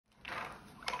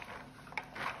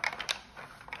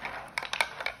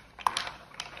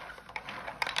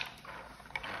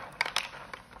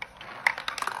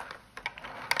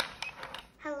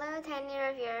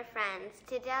friends,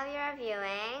 today we are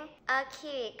reviewing a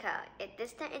KiwiCo.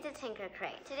 This time it's a Tinker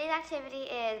Crate. Today's activity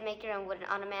is make your own wooden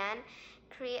Automaton,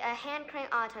 create a hand crane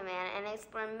Automaton, and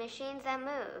explore machines that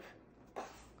move.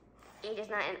 It is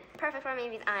not perfect for me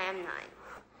because I am 9.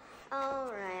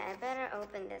 Alright, I better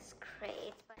open this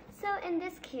crate. So in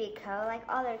this KiwiCo, like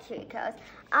other KiwiCos,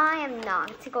 I am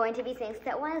not going to be saying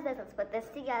step 1 is this, let's put this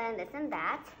together and this and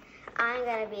that. I'm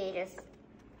going to be just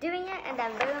doing it, and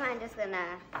then boom, I'm just going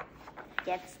to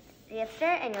get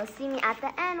started, and you'll see me at the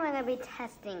end when I'm going to be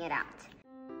testing it out.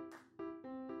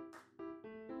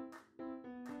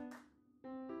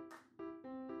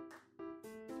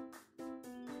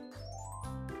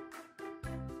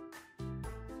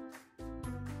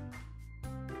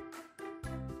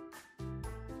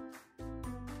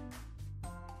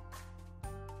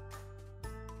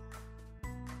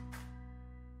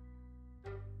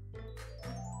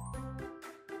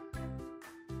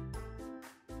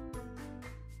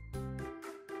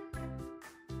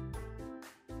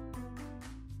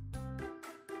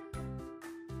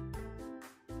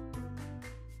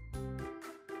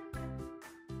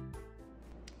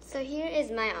 So here is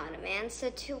my Automaton. So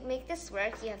to make this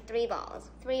work, you have 3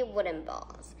 wooden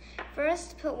balls.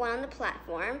 First, put one on the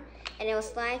platform, and it will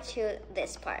slide to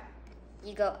this part.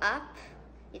 You go up,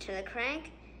 you turn the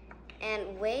crank,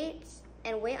 and wait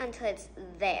until it's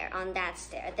there on that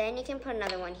stair. Then you can put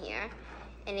another one here,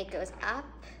 and it goes up.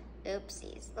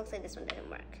 Oopsies, looks like this one didn't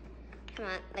work. Come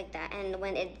on, like that. And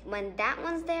when that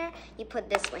one's there, you put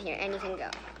this one here, and you can go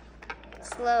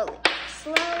slowly,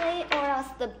 or else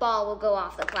the ball will go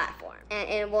off the platform and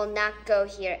it will not go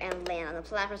here and land on the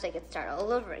platform, so you can start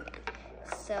all over again.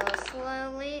 So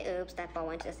slowly, oops, that ball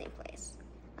went to the same place.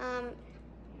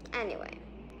 Anyway,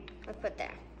 let's put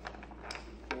there.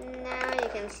 Now you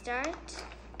can start.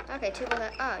 Okay, 2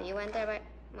 balls. Oh, you went there by,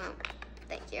 well,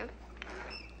 thank you.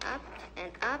 Up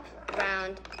and up,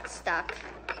 round, stuck.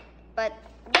 But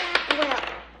that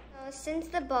will. Since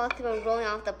the ball keeps on rolling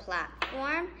off the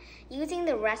platform, using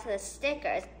the rest of the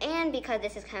stickers, and because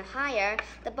this is kind of higher,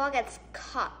 the ball gets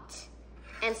caught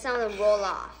and some of them roll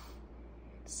off.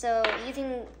 So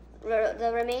using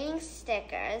the remaining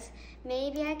stickers,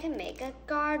 maybe I can make a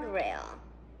guardrail,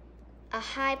 a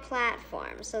high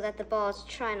platform, so that the balls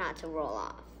try not to roll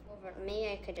off. Or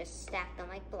maybe I could just stack them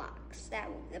like blocks. That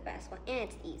would be the best one, and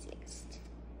it's easiest.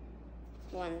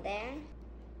 One there.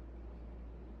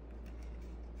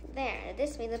 There,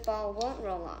 this way the ball won't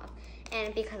roll off,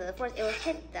 and because of the force, it will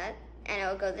hit that, and it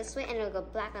will go this way, and it will go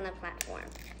black on the platform.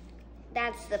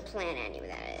 That's the plan anyway,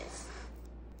 that is.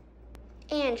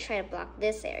 And try to block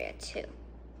this area too,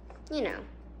 you know,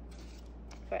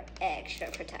 for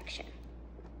extra protection.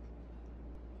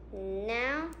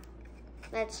 Now,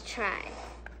 let's try.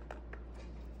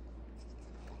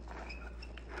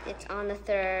 It's on the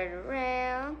 3rd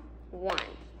rail, 1.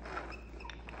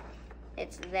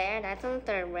 It's there, that's on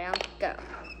the 3rd rail, go.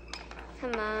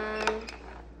 Come on.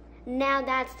 Now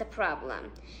that's the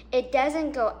problem. It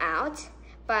doesn't go out,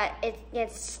 but it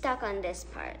gets stuck on this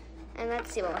part. And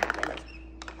let's see what will happen.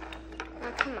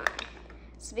 Now come on.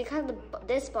 So because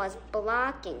this ball is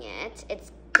blocking it,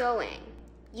 it's going.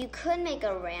 You could make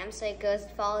a ramp so it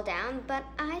fall down, but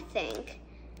I think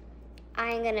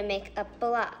I'm gonna make a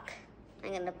block.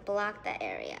 I'm gonna block that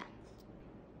area.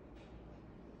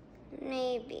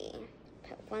 Maybe.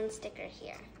 Put 1 sticker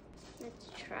here. Let's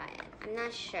try it. I'm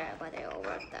not sure whether it will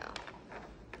work though.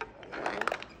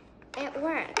 1. It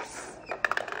works.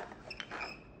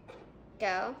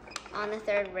 Go. On the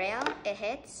 3rd rail, it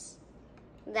hits.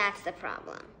 That's the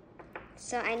problem.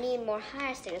 So I need more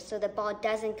higher stickers so the ball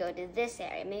doesn't go to this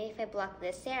area. Maybe if I block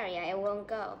this area, it won't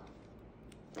go.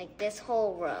 Like this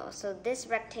whole row. So this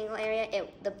rectangle area,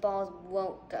 the balls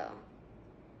won't go.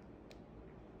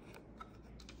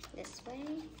 This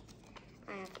way.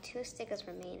 I have 2 stickers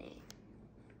remaining.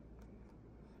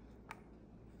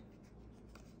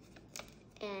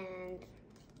 And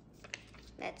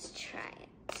let's try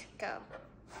it. Go.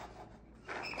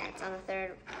 That's on the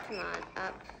 3rd. Come on,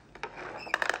 up.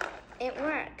 It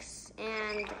works.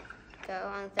 And go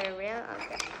on the 3rd rail.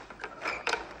 Okay.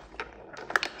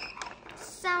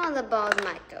 Some of the balls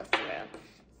might go through.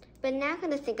 But now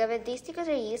come to think of it, these stickers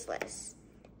are useless.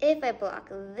 If I block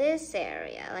this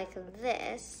area like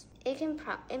this,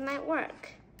 it might work,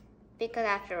 because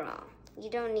after all,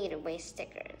 you don't need to waste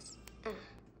stickers.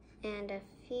 And a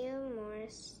few more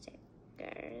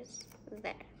stickers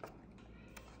there.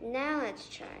 Now let's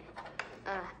try.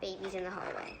 Baby's in the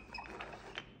hallway.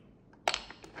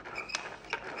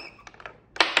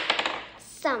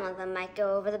 Some of them might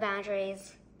go over the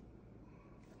boundaries.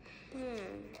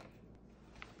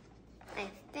 I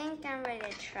think I'm ready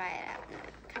to try it out now.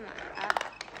 Come on,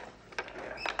 up.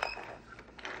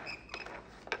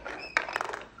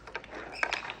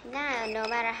 So no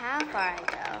matter how far I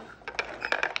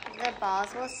go, the balls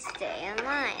will stay in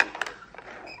line.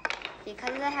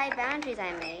 Because of the height boundaries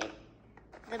I made,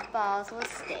 the balls will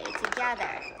stay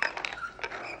together.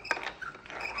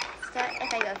 So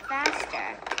if I go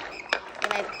faster, I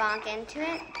might bonk into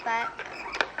it,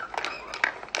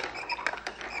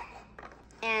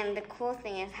 and the cool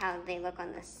thing is how they look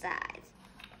on the sides.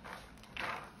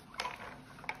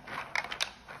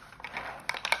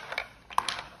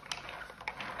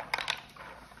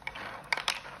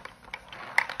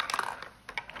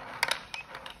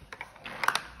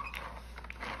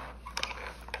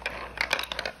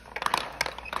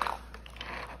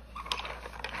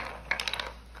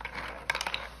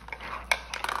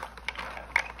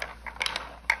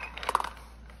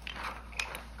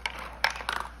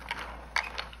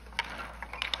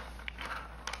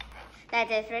 That's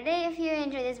it for today. If you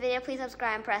enjoyed this video, please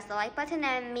subscribe and press the like button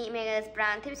and meet me with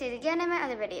brown tips again in my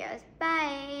other videos.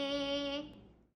 Bye!